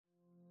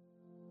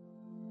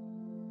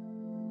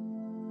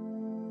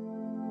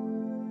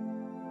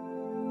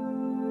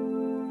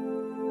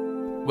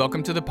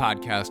Welcome to the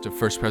podcast of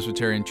First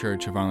Presbyterian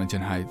Church of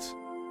Arlington Heights.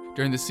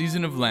 During the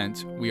season of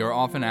Lent, we are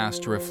often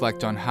asked to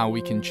reflect on how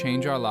we can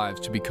change our lives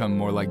to become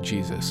more like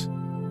Jesus.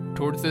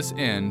 Towards this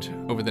end,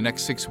 over the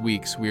next 6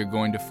 weeks, we are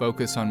going to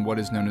focus on what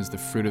is known as the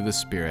fruit of the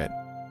Spirit.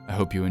 I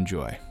hope you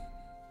enjoy.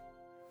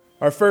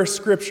 Our first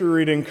scripture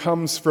reading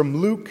comes from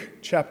Luke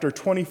chapter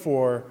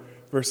 24,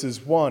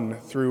 verses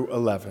 1 through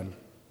 11.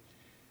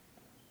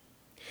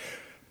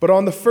 But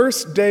on the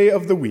first day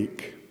of the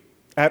week,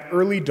 at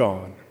early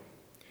dawn,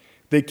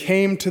 they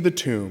came to the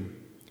tomb,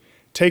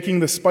 taking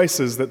the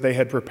spices that they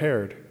had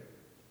prepared.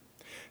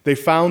 They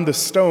found the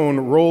stone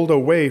rolled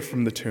away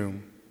from the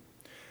tomb,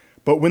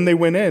 but when they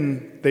went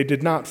in, they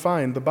did not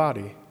find the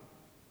body.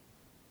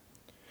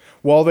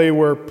 While they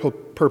were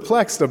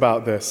perplexed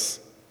about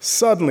this,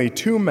 suddenly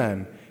 2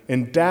 men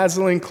in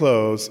dazzling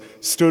clothes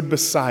stood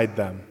beside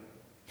them.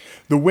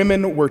 The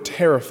women were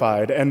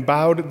terrified and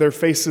bowed their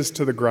faces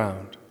to the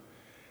ground.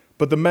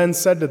 But the men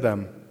said to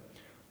them,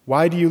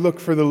 "Why do you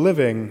look for the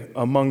living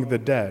among the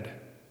dead?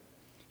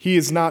 He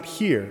is not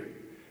here,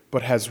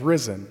 but has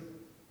risen.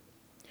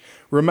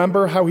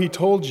 Remember how he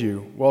told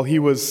you while he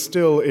was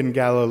still in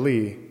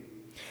Galilee,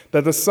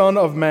 that the Son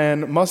of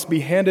Man must be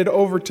handed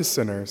over to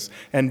sinners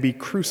and be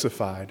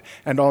crucified,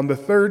 and on the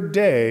 3rd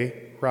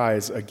day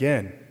rise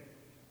again."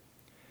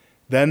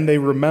 Then they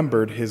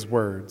remembered his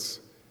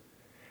words,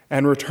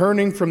 and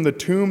returning from the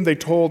tomb, they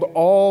told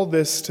all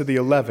this to the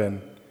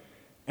 11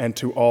 and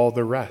to all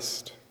the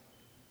rest.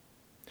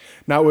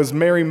 Now it was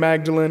Mary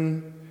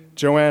Magdalene,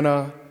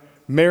 Joanna,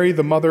 Mary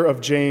the mother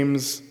of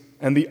James,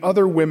 and the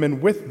other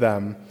women with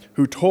them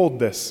who told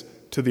this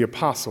to the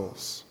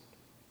apostles.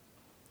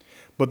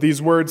 But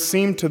these words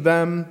seemed to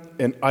them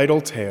an idle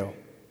tale,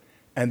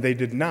 and they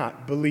did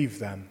not believe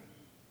them.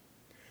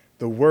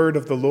 The word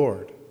of the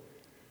Lord.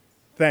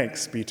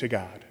 Thanks be to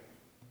God.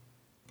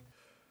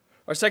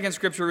 Our second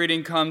scripture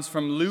reading comes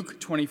from Luke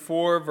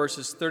 24,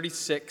 verses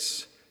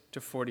 36 to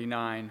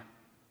 49.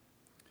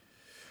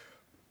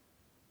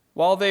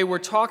 While they were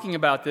talking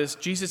about this,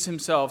 Jesus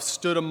himself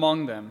stood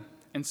among them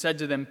and said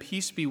to them,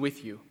 "Peace be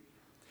with you."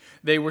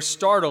 They were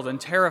startled and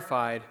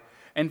terrified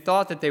and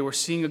thought that they were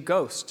seeing a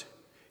ghost.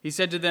 He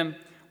said to them,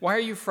 "Why are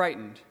you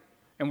frightened?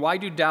 And why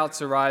do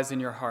doubts arise in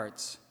your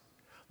hearts?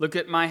 Look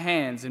at my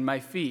hands and my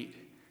feet.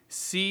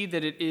 See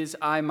that it is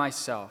I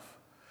myself.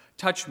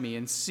 Touch me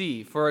and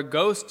see, for a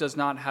ghost does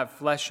not have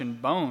flesh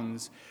and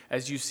bones,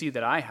 as you see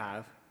that I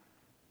have."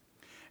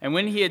 And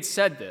when he had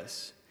said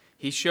this,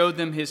 he showed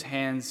them his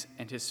hands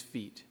and his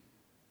feet.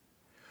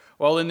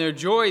 While in their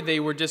joy they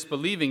were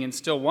disbelieving and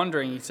still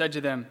wondering, he said to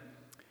them,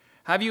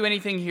 "Have you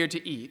anything here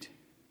to eat?"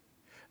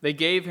 They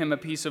gave him a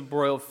piece of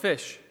broiled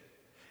fish,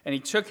 and he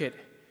took it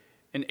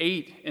and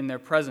ate in their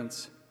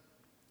presence.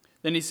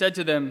 Then he said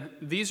to them,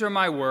 "These are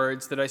my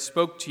words that I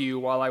spoke to you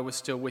while I was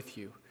still with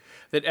you,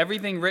 that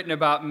everything written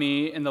about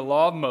me in the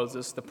law of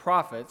Moses, the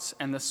prophets,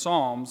 and the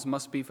Psalms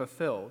must be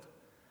fulfilled."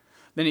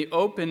 Then he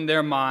opened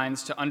their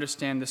minds to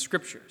understand the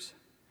scriptures.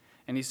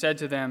 And he said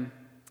to them,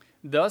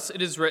 "Thus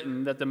it is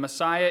written that the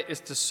Messiah is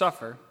to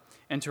suffer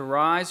and to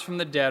rise from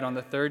the dead on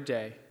the 3rd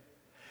day,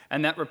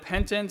 and that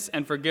repentance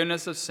and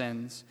forgiveness of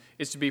sins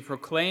is to be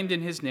proclaimed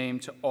in his name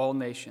to all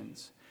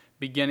nations,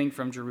 beginning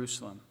from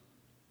Jerusalem.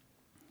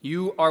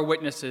 You are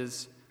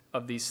witnesses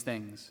of these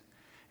things.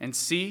 And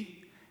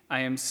see,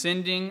 I am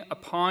sending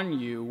upon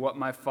you what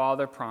my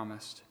Father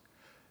promised.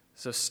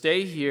 So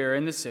stay here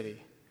in the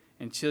city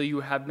until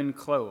you have been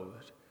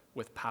clothed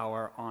with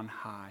power on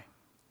high."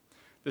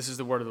 This is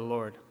the word of the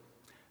Lord.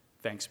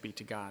 Thanks be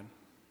to God.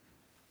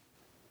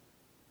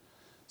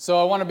 So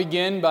I want to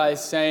begin by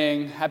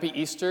saying Happy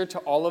Easter to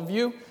all of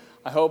you.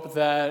 I hope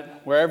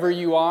that wherever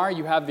you are,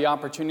 you have the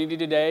opportunity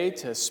today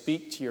to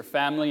speak to your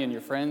family and your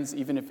friends,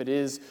 even if it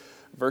is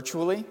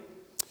virtually.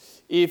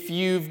 If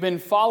you've been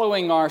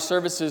following our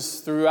services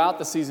throughout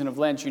the season of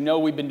Lent, you know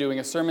we've been doing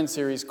a sermon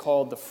series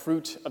called The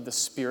Fruit of the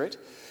Spirit.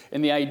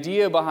 And the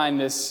idea behind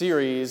this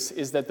series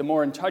is that the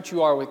more in touch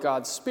you are with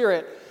God's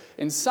Spirit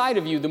inside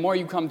of you, the more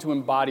you come to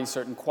embody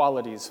certain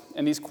qualities.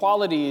 And these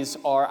qualities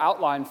are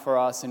outlined for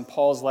us in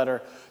Paul's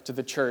letter to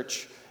the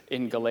church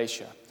in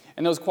Galatia.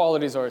 And those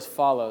qualities are as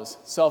follows: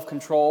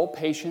 self-control,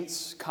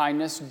 patience,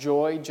 kindness,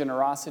 joy,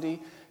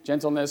 generosity,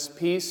 gentleness,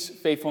 peace,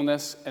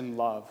 faithfulness, and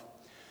love.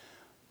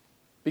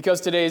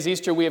 Because today is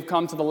Easter, we have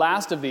come to the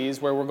last of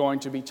these where we're going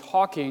to be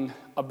talking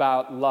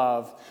about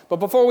love. But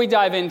before we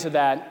dive into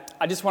that,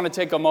 I just want to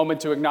take a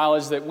moment to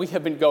acknowledge that we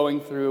have been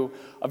going through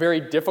a very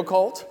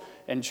difficult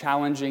and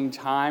challenging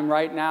time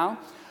right now.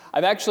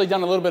 I've actually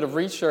done a little bit of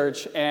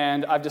research,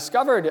 and I've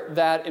discovered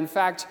that, in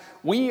fact,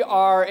 we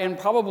are in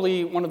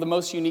probably one of the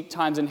most unique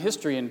times in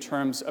history in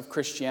terms of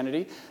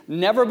Christianity.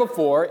 Never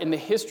before in the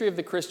history of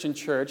the Christian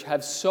church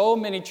have so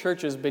many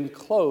churches been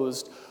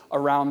closed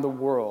around the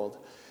world.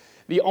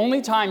 The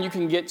only time you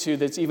can get to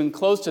that's even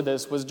close to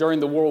this was during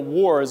the World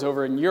Wars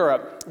over in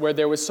Europe, where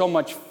there was so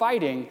much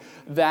fighting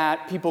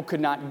that people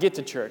could not get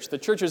to church. The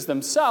churches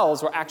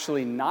themselves were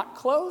actually not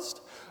closed,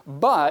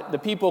 but the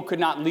people could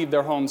not leave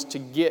their homes to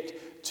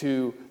get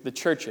to the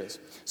churches.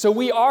 So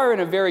we are in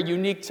a very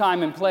unique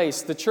time and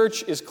place. The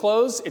church is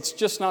closed. It's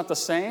just not the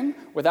same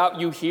without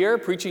you here.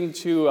 Preaching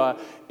to an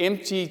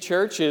empty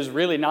church is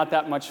really not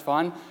that much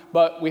fun,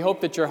 but we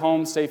hope that you're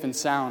home safe and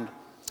sound.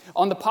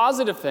 On the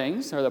positive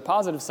things, or the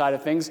positive side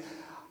of things,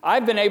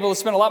 I've been able to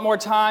spend a lot more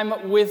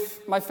time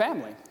with my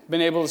family.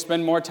 Been able to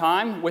spend more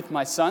time with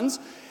my sons.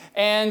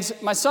 And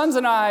my sons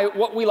and I,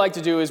 what we like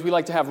to do is we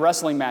like to have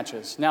wrestling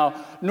matches.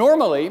 Now,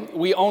 normally,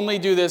 we only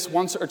do this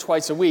once or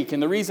twice a week.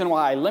 And the reason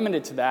why I limit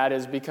it to that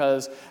is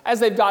because as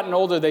they've gotten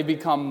older, they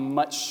become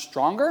much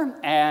stronger.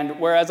 And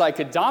whereas I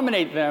could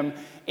dominate them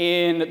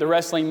in the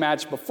wrestling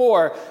match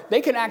before,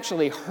 they can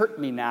actually hurt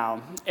me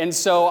now. And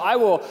so I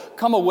will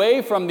come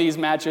away from these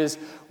matches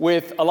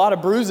with a lot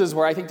of bruises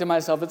where I think to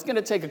myself, it's going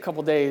to take a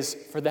couple days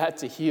for that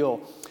to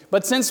heal.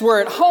 But since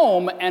we're at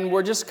home and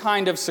we're just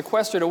kind of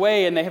sequestered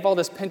away and they have all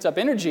this pent-up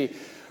energy,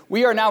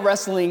 we are now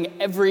wrestling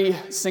every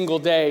single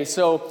day.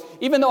 So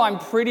even though I'm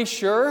pretty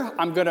sure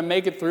I'm going to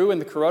make it through and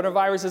the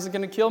coronavirus isn't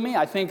going to kill me,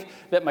 I think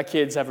that my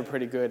kids have a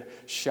pretty good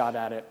shot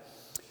at it.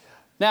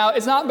 Now,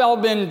 it's not all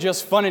been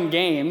just fun and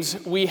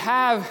games. We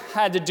have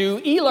had to do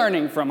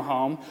e-learning from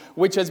home,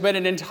 which has been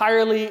an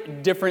entirely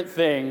different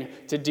thing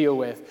to deal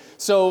with.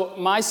 So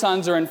my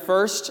sons are in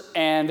 1st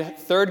and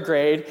 3rd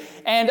grade,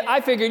 and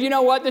I figured, you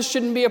know what, this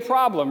shouldn't be a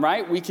problem,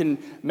 right? We can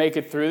make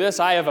it through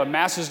this. I have a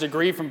master's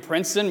degree from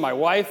Princeton. My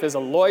wife is a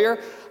lawyer.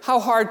 How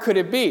hard could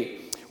it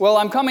be? Well,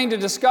 I'm coming to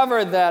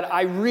discover that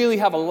I really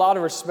have a lot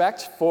of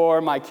respect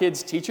for my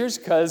kids' teachers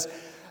because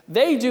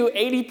they do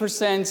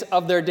 80%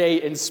 of their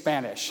day in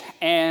Spanish,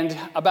 and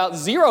about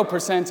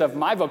 0% of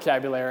my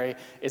vocabulary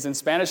is in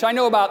Spanish. I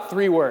know about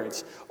 3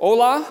 words.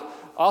 Hola,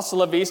 hasta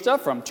la vista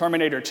from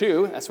Terminator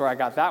 2, that's where I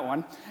got that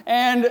one,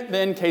 and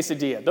then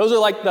quesadilla. Those are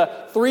like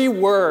the 3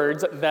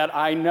 words that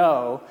I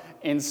know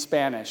in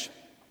Spanish.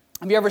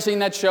 Have you ever seen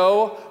that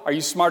show, Are You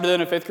Smarter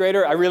Than a 5th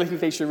Grader? I really think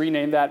they should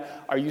rename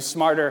that, Are You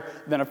Smarter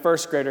Than a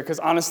 1st Grader? Because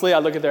honestly, I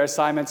look at their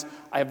assignments,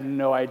 I have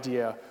no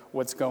idea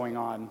what's going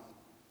on.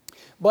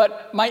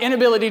 But my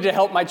inability to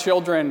help my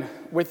children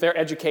with their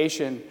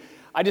education,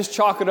 I just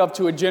chalk it up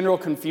to a general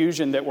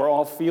confusion that we're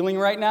all feeling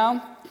right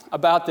now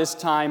about this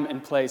time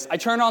and place. I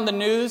turn on the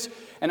news,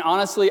 and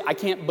honestly, I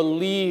can't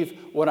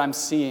believe what I'm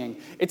seeing.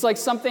 It's like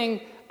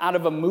something out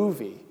of a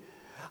movie.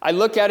 I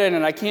look at it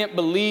and I can't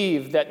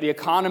believe that the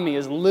economy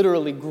is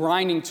literally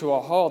grinding to a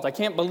halt. I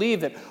can't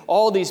believe that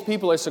all these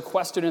people are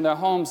sequestered in their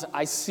homes.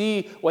 I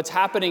see what's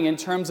happening in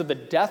terms of the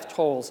death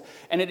tolls,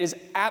 and it is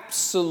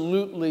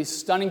absolutely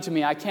stunning to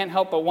me. I can't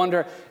help but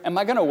wonder, am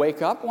I going to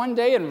wake up one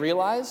day and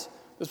realize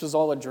this was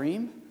all a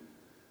dream?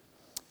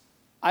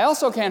 I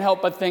also can't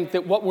help but think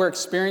that what we're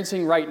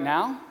experiencing right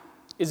now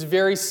is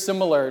very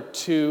similar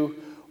to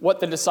what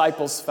the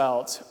disciples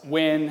felt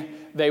when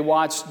they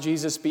watched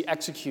Jesus be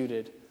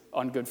executed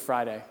on Good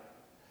Friday.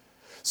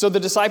 So the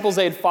disciples,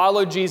 they had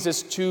followed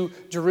Jesus to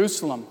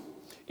Jerusalem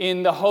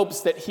in the hopes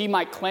that he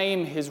might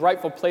claim his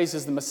rightful place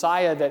as the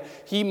Messiah, that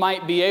he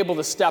might be able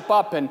to step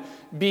up and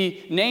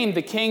be named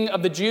the King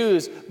of the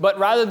Jews. But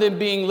rather than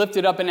being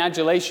lifted up in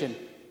adulation,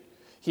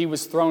 he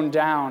was thrown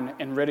down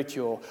in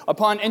ridicule.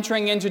 Upon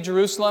entering into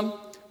Jerusalem,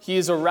 he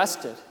is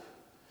arrested.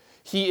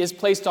 He is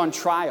placed on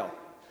trial.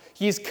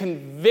 He is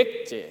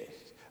convicted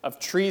of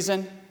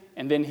treason,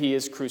 and then he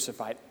is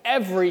crucified.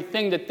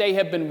 Everything that they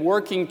have been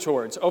working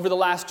towards over the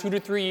last 2 to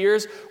 3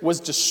 years was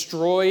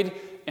destroyed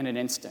in an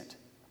instant.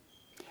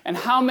 And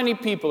how many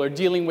people are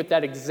dealing with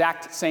that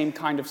exact same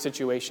kind of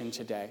situation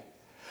today?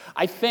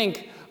 I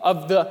think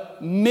of the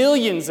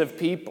millions of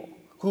people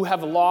who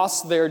have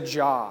lost their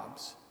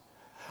jobs.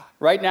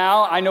 Right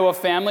now, I know a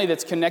family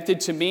that's connected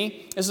to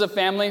me. This is a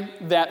family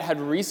that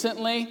had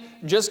recently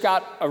just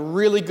got a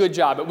really good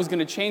job. It was going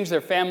to change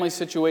their family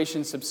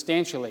situation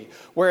substantially.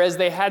 Whereas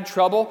they had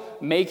trouble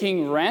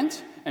making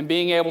rent and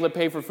being able to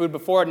pay for food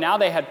before, now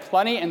they had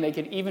plenty and they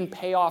could even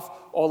pay off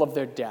all of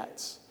their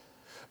debts.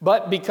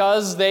 But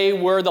because they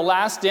were the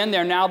last in,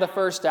 they're now the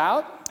first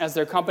out, as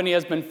their company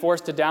has been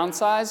forced to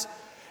downsize,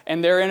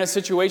 and they're in a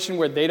situation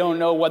where they don't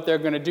know what they're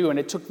going to do, and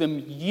it took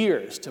them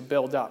years to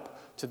build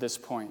up to this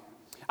point.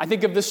 I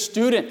think of the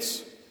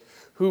students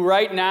who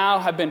right now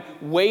have been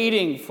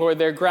waiting for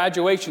their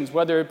graduations,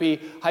 whether it be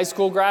high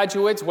school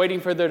graduates waiting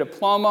for their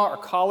diploma or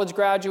college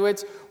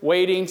graduates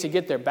waiting to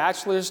get their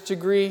bachelor's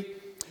degree.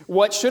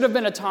 What should have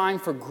been a time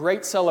for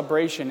great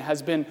celebration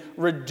has been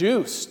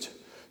reduced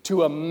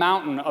to a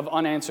mountain of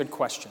unanswered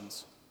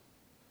questions.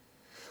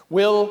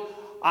 Will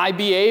I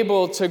be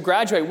able to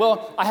graduate?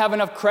 Will I have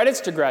enough credits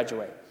to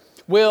graduate?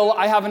 Will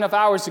I have enough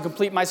hours to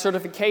complete my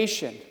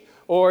certification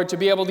or to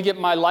be able to get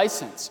my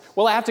license?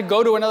 Will I have to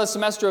go to another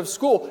semester of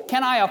school?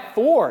 Can I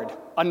afford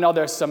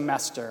another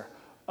semester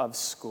of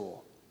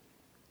school?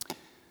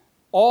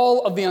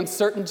 All of the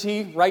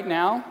uncertainty right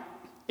now,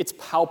 it's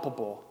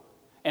palpable.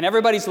 And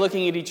everybody's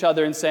looking at each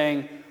other and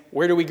saying,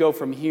 where do we go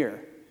from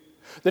here?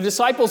 The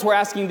disciples were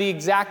asking the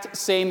exact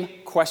same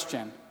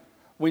question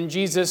when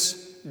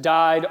Jesus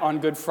died on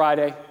Good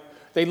Friday.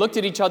 They looked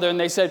at each other and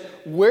they said,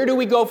 where do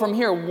we go from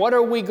here? What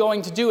are we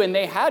going to do? And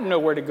they had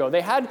nowhere to go.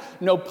 They had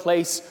no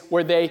place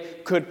where they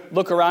could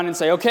look around and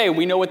say, okay,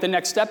 we know what the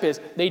next step is.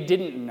 They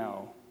didn't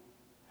know.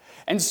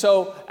 And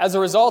so, as a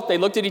result, they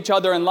looked at each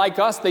other, and like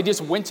us, they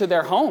just went to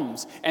their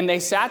homes. And they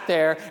sat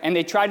there, and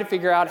they tried to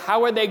figure out,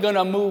 how are they going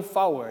to move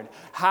forward?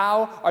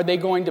 How are they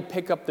going to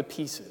pick up the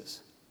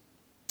pieces?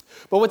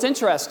 But what's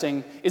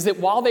interesting is that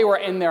while they were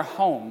in their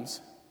homes,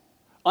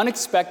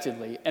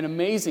 unexpectedly and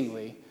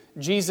amazingly,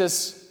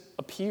 Jesus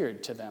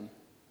appeared to them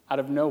out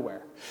of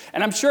nowhere.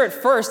 And I'm sure at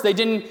first they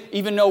didn't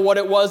even know what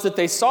it was that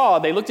they saw.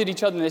 They looked at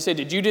each other and they said,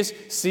 did you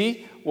just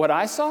see what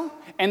I saw?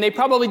 And they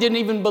probably didn't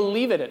even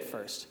believe it at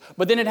first.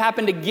 But then it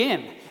happened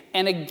again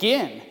and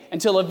again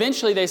until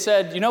eventually they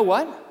said, you know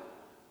what?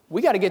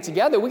 We got to get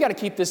together. We got to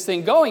keep this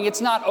thing going.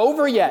 It's not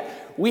over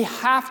yet. We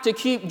have to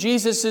keep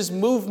Jesus'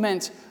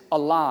 movement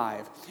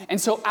alive.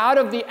 And so out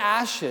of the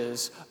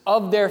ashes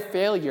of their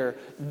failure,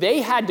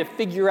 they had to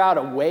figure out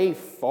a way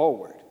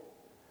forward.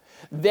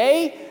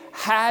 They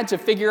had to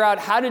figure out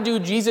how to do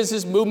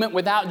Jesus' movement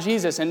without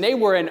Jesus, and they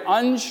were in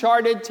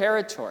uncharted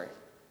territory.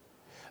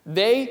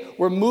 They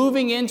were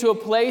moving into a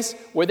place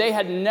where they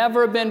had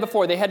never been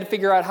before. They had to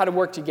figure out how to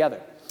work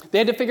together. They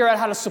had to figure out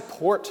how to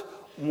support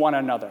one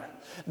another.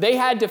 They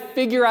had to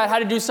figure out how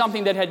to do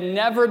something that had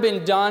never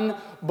been done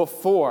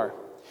before.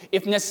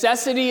 If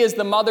necessity is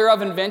the mother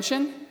of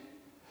invention,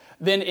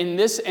 then in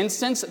this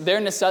instance, their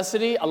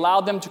necessity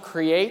allowed them to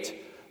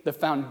create the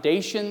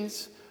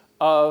foundations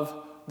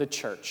of the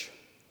church.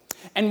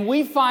 And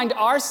we find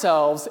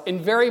ourselves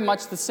in very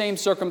much the same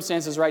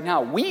circumstances right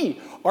now. We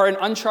are in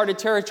uncharted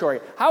territory.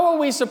 How are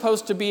we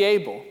supposed to be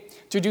able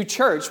to do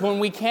church when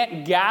we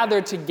can't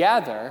gather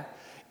together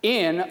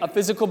in a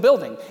physical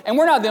building? And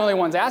we're not the only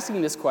ones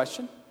asking this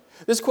question.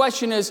 This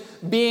question is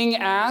being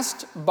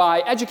asked by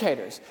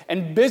educators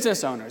and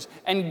business owners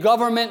and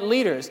government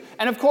leaders.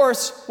 And of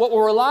course, what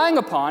we're relying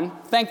upon,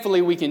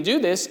 thankfully we can do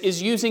this,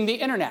 is using the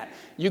internet.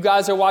 You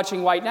guys are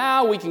watching right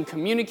now. We can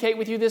communicate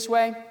with you this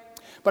way.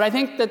 But I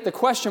think that the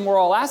question we're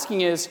all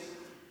asking is,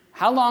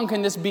 how long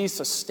can this be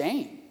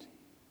sustained?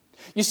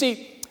 You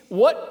see,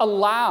 what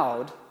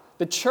allowed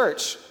the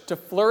church to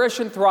flourish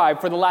and thrive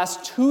for the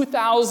last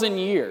 2,000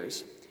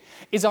 years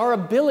is our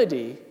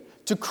ability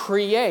to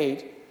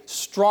create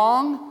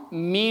strong,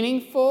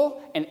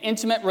 meaningful, and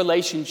intimate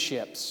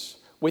relationships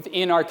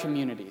within our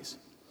communities.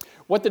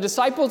 What the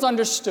disciples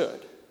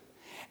understood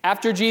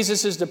after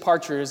Jesus'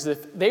 departure is that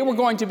if they were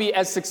going to be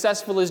as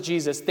successful as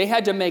Jesus, they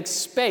had to make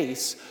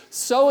space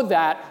so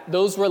that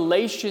those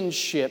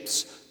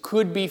relationships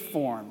could be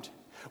formed.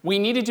 We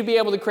needed to be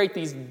able to create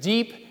these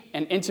deep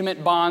and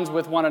intimate bonds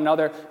with one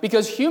another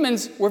because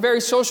humans were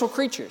very social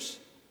creatures.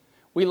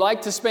 We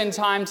like to spend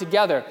time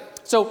together.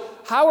 So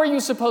how are you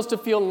supposed to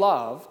feel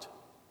loved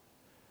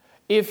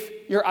if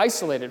you're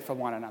isolated from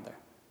one another?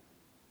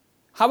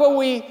 How are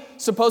we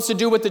supposed to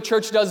do what the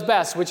church does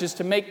best, which is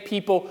to make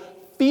people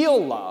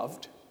feel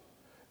loved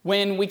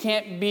when we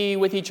can't be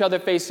with each other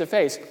face to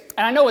face?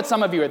 And I know what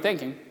some of you are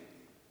thinking.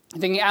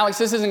 You're thinking, Alex,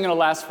 this isn't going to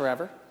last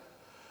forever.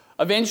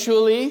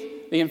 Eventually,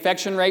 the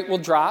infection rate will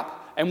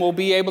drop and we'll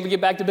be able to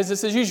get back to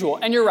business as usual.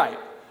 And you're right.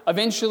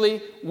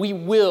 Eventually, we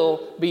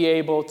will be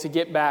able to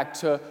get back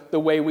to the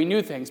way we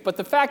knew things. But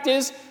the fact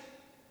is,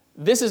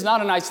 this is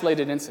not an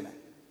isolated incident.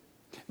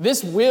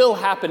 This will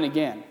happen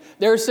again.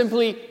 There are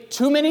simply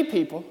too many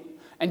people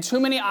and too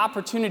many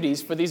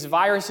opportunities for these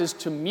viruses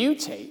to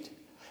mutate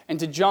and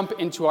to jump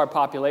into our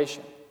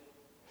population.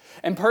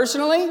 And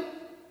personally,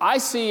 I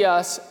see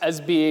us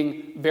as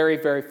being very,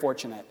 very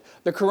fortunate.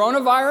 The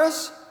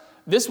coronavirus,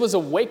 this was a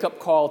wake-up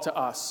call to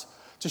us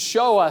to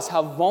show us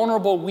how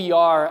vulnerable we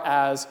are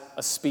as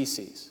a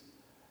species.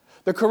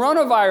 The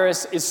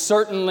coronavirus is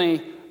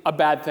certainly a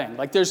bad thing.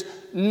 Like, there's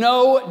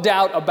no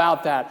doubt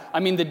about that. I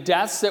mean, the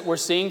deaths that we're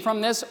seeing from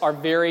this are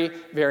very,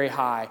 very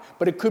high,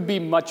 but it could be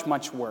much,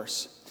 much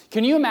worse.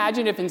 Can you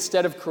imagine if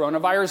instead of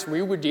coronavirus,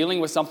 we were dealing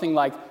with something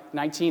like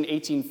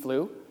 1918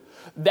 flu?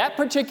 That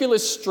particular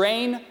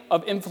strain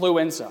of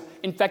influenza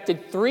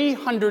infected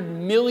 300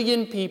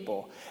 million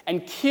people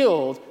and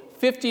killed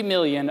 50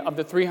 million of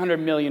the 300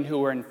 million who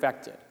were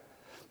infected.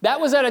 That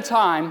was at a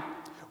time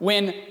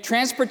when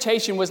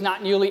transportation was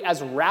not nearly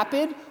as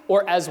rapid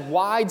or as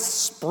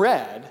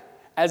widespread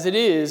as it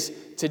is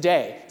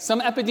today.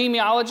 Some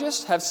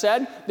epidemiologists have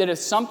said that if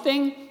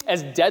something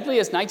as deadly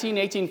as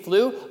 1918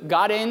 flu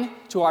got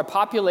into our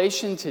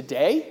population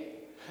today,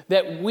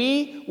 that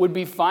we would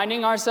be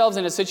finding ourselves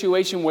in a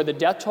situation where the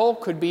death toll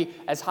could be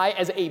as high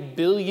as 1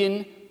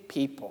 billion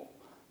people.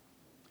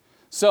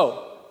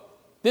 So,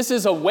 this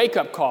is a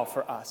wake-up call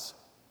for us.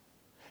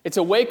 It's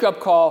a wake-up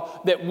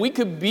call that we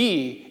could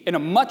be in a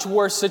much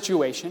worse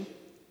situation,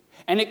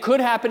 and it could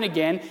happen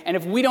again, and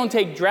if we don't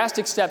take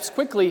drastic steps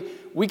quickly,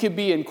 we could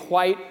be in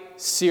quite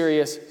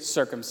serious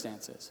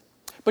circumstances.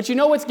 But you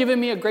know what's given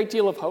me a great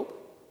deal of hope?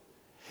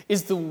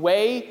 Is the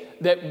way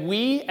that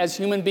we as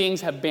human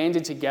beings have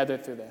banded together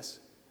through this.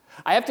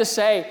 I have to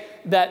say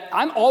that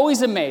I'm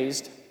always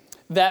amazed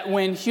that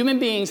when human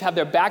beings have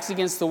their backs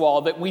against the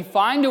wall, that we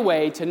find a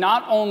way to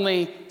not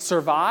only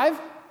survive,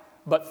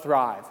 but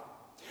thrive.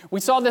 We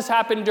saw this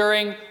happen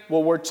during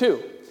World War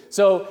II.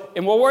 So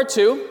in World War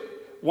II,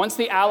 once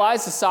the United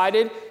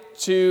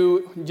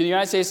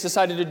States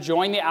decided to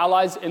join the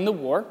Allies in the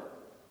war,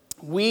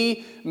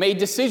 we made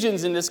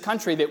decisions in this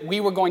country that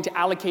we were going to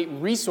allocate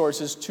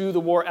resources to the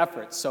war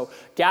efforts. So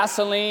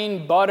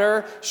gasoline,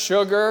 butter,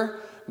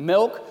 sugar,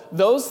 milk,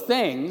 those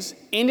things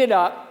ended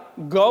up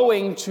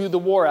going to the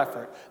war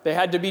effort. They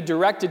had to be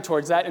directed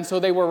towards that, and so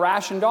they were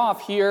rationed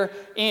off here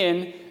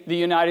in the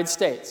United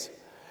States.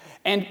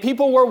 And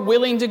people were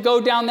willing to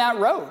go down that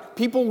road.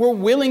 People were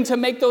willing to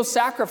make those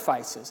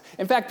sacrifices.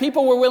 In fact,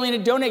 people were willing to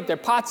donate their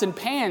pots and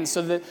pans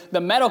so that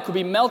the metal could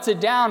be melted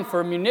down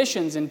for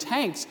munitions and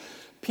tanks.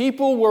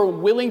 People were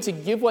willing to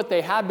give what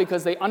they had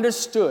because they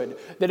understood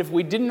that if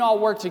we didn't all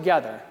work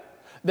together,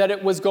 that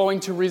it was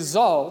going to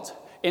result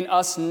in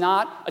us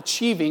not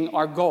achieving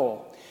our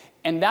goal.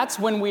 And that's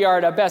when we are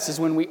at our best, is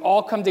when we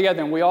all come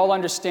together and we all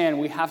understand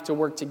we have to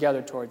work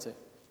together towards it.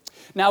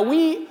 Now,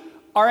 we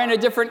are in a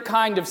different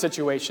kind of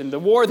situation. The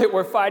war that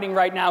we're fighting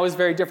right now is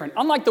very different.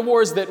 Unlike the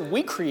wars that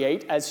we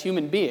create as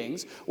human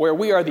beings, where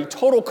we are the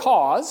total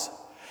cause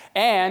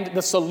and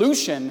the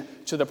solution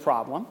to the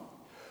problem,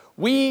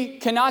 we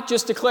cannot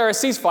just declare a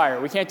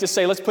ceasefire. We can't just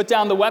say, let's put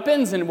down the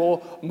weapons and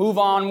we'll move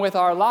on with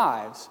our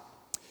lives.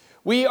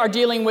 We are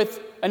dealing with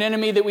an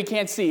enemy that we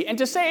can't see. And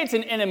to say it's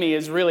an enemy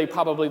is really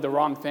probably the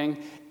wrong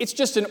thing. It's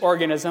just an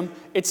organism.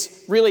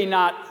 It's really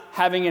not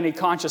having any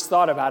conscious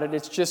thought about it.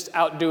 It's just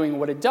out doing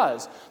what it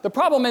does. The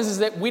problem is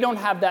that we don't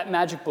have that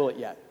magic bullet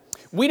yet.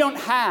 We don't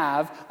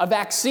have a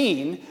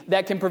vaccine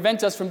that can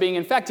prevent us from being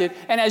infected.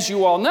 And as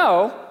you all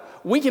know,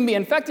 we can be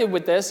infected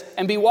with this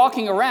and be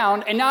walking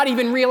around and not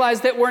even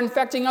realize that we're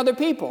infecting other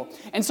people.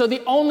 And so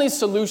the only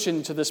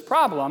solution to this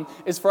problem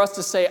is for us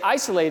to stay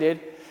isolated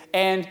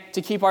and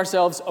to keep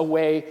ourselves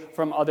away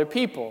from other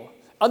people.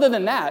 Other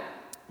than that,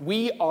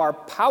 we are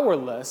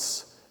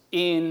powerless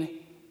in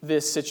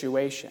this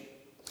situation.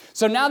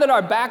 So now that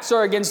our backs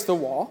are against the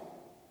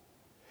wall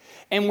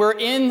and we're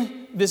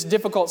in this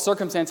difficult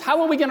circumstance,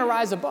 how are we going to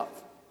rise above?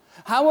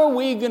 How are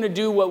we going to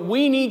do what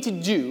we need to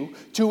do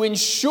to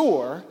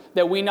ensure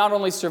that we not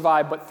only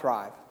survive but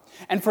thrive?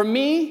 And for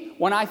me,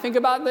 when I think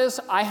about this,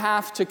 I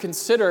have to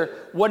consider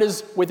what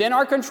is within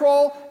our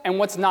control and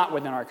what's not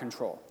within our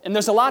control. And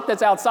there's a lot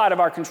that's outside of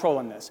our control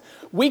in this.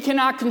 We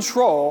cannot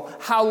control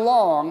how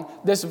long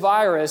this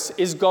virus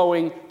is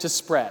going to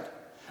spread.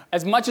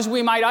 As much as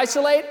we might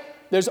isolate,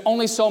 there's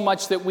only so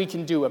much that we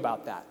can do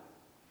about that.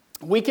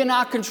 We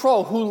cannot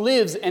control who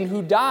lives and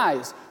who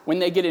dies when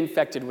they get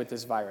infected with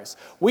this virus.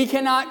 We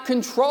cannot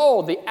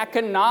control the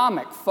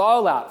economic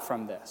fallout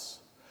from this.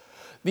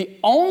 The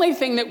only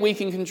thing that we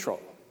can control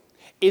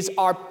is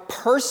our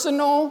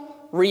personal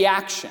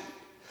reaction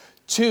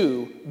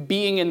to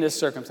being in this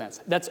circumstance.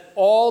 That's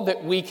all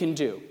that we can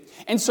do.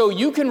 And so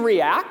you can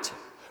react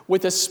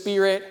with a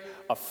spirit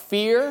of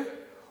fear,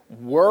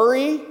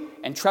 worry,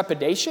 and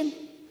trepidation.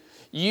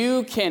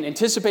 You can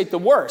anticipate the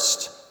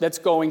worst that's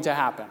going to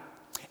happen.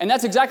 And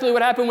that's exactly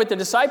what happened with the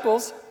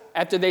disciples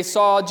after they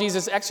saw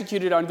Jesus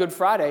executed on Good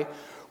Friday.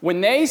 When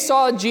they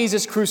saw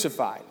Jesus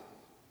crucified,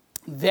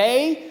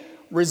 they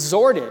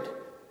resorted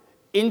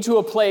into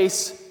a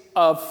place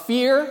of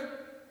fear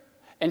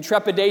and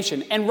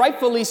trepidation, and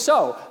rightfully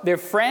so. Their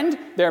friend,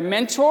 their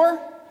mentor,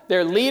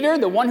 their leader,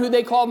 the one who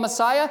they called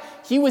Messiah,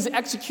 he was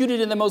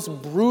executed in the most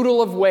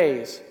brutal of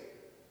ways.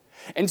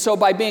 And so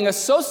by being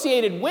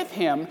associated with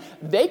him,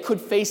 they could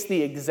face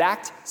the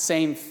exact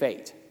same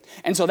fate.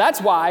 And so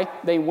that's why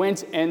they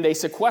went and they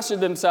sequestered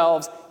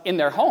themselves in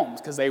their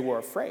homes, because they were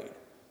afraid.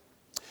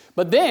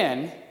 But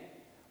then,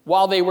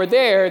 while they were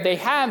there, they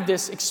had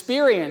this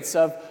experience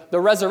of the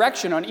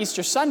resurrection on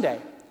Easter Sunday.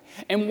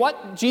 And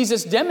what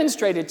Jesus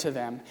demonstrated to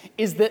them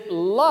is that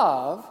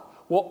love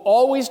will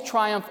always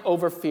triumph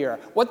over fear.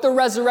 What the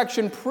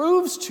resurrection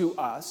proves to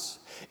us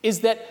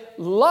is that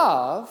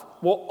love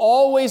will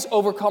always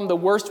overcome the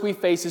worst we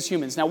face as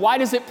humans. Now, why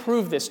does it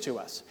prove this to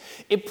us?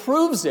 It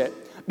proves it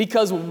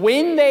because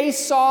when they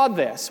saw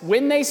this,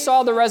 when they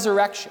saw the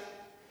resurrection,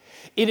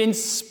 it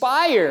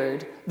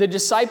inspired the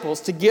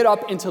disciples to get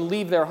up and to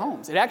leave their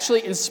homes. It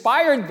actually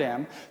inspired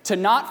them to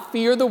not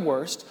fear the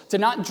worst, to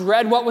not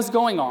dread what was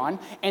going on,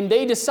 and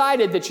they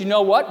decided that, you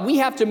know what, we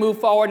have to move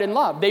forward in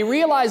love. They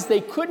realized they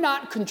could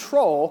not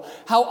control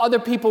how other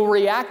people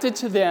reacted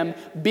to them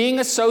being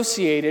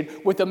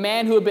associated with a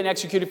man who had been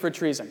executed for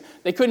treason.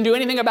 They couldn't do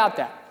anything about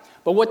that.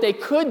 But what they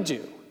could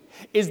do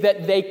is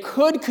that they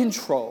could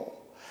control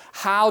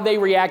how they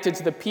reacted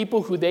to the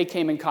people who they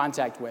came in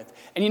contact with.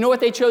 And you know what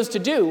they chose to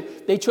do?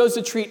 They chose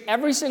to treat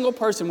every single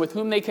person with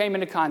whom they came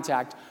into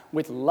contact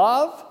with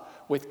love,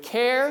 with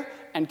care,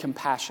 and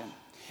compassion.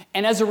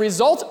 And as a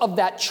result of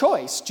that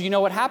choice, do you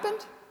know what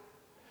happened?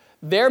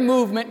 Their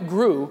movement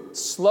grew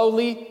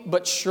slowly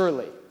but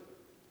surely.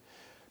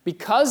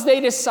 Because they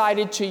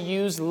decided to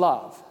use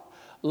love,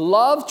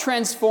 love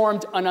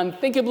transformed an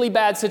unthinkably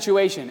bad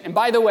situation. And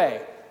by the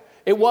way,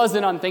 it was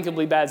an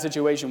unthinkably bad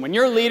situation. When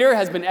your leader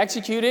has been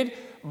executed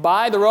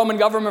by the Roman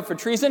government for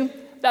treason,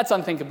 that's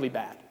unthinkably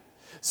bad.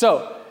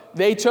 So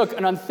they took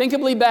an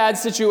unthinkably bad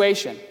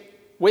situation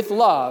with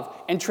love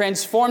and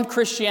transformed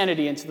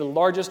Christianity into the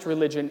largest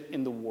religion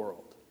in the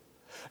world.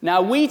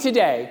 Now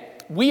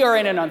we are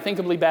in an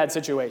unthinkably bad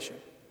situation.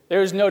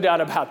 There's no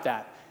doubt about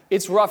that.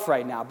 It's rough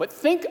right now. But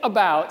think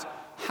about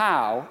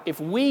how, if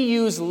we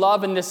use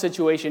love in this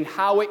situation,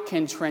 how it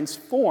can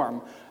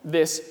transform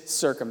this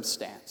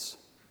circumstance.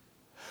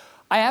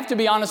 I have to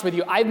be honest with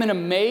you, I've been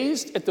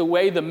amazed at the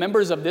way the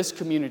members of this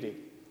community,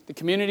 the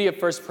community of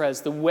First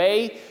Pres, the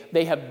way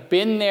they have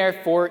been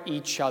there for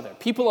each other.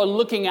 People are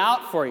looking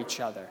out for each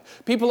other.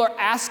 People are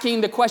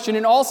asking the question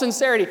in all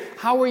sincerity,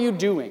 how are you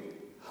doing?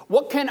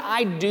 What can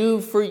I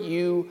do for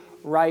you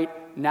right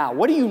now?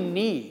 What do you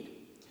need?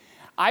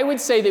 I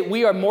would say that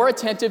we are more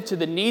attentive to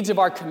the needs of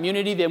our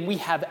community than we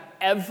have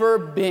ever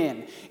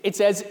been. It's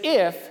as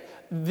if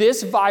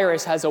this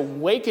virus has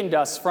awakened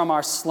us from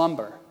our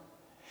slumber.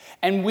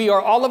 And we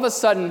are all of a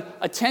sudden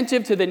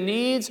attentive to the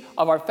needs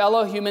of our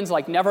fellow humans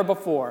like never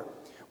before.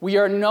 We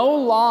are no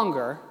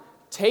longer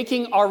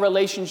taking our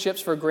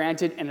relationships for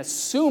granted and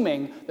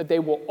assuming that they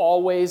will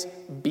always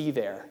be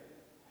there.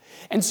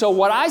 And so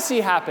what I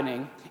see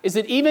happening is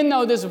that even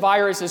though this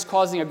virus is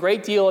causing a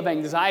great deal of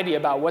anxiety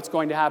about what's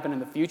going to happen in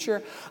the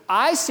future,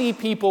 I see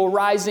people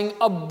rising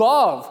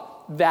above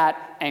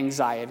that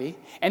anxiety,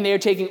 and they are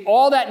taking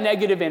all that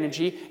negative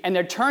energy and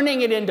they're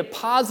turning it into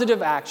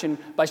positive action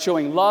by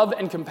showing love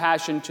and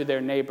compassion to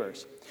their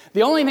neighbors.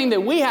 The only thing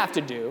that we have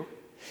to do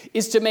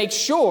is to make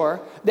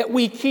sure that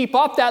we keep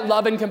up that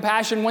love and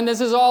compassion when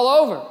this is all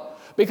over.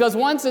 Because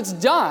once it's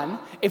done,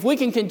 if we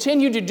can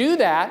continue to do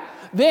that,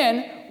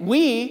 then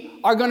we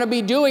are going to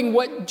be doing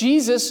what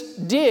Jesus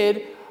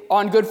did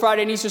on Good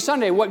Friday and Easter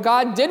Sunday, what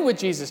God did with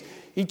Jesus.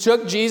 He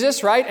took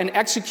Jesus, right, an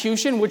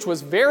execution which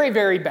was very,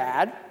 very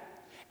bad,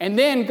 and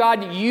then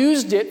God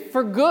used it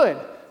for good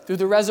through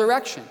the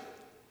resurrection.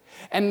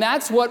 And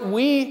that's what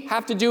we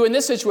have to do in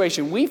this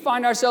situation. We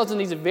find ourselves in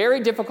these very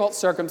difficult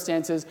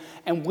circumstances,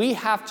 and we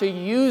have to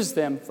use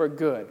them for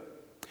good.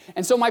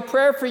 And so my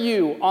prayer for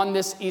you on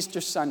this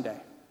Easter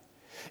Sunday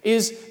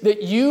is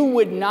that you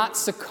would not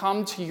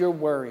succumb to your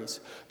worries.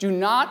 Do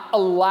not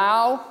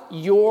allow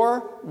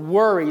your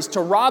worries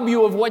to rob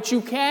you of what you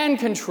can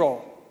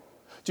control.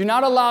 Do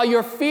not allow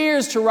your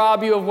fears to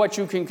rob you of what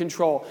you can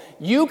control.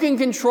 You can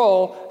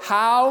control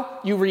how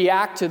you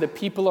react to the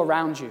people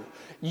around you.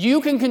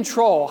 You can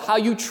control how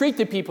you treat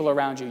the people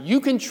around you.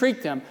 You can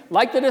treat them,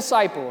 like the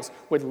disciples,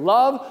 with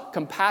love,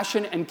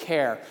 compassion, and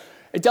care.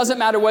 It doesn't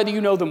matter whether you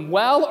know them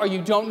well or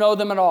you don't know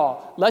them at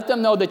all. Let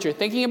them know that you're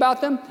thinking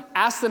about them.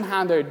 Ask them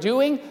how they're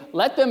doing.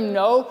 Let them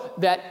know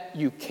that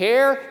you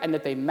care and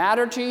that they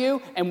matter to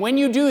you. And when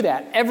you do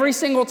that, every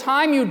single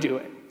time you do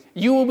it,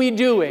 you will be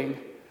doing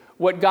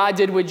what God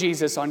did with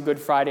Jesus on Good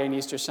Friday and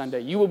Easter Sunday.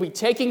 You will be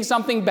taking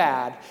something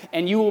bad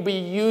and you will be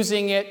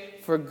using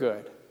it for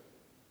good.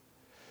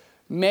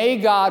 May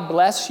God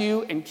bless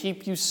you and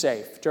keep you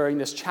safe during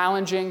this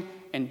challenging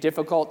and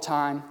difficult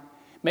time.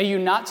 May you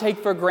not take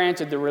for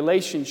granted the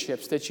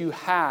relationships that you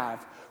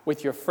have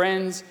with your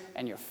friends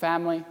and your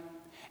family.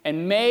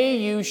 And may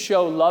you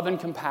show love and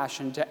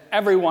compassion to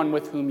everyone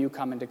with whom you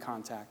come into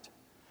contact.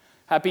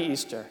 Happy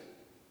Easter,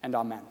 and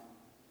amen.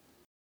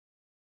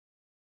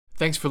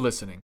 Thanks for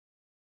listening.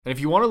 And if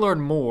you want to learn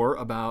more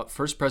about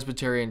First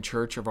Presbyterian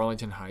Church of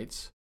Arlington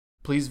Heights,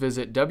 please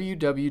visit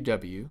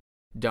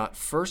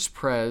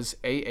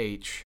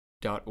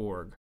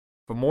www.firstpresah.org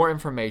for more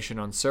information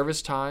on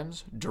service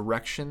times,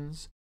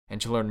 directions,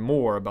 and to learn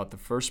more about the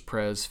First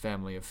Pres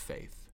family of faith.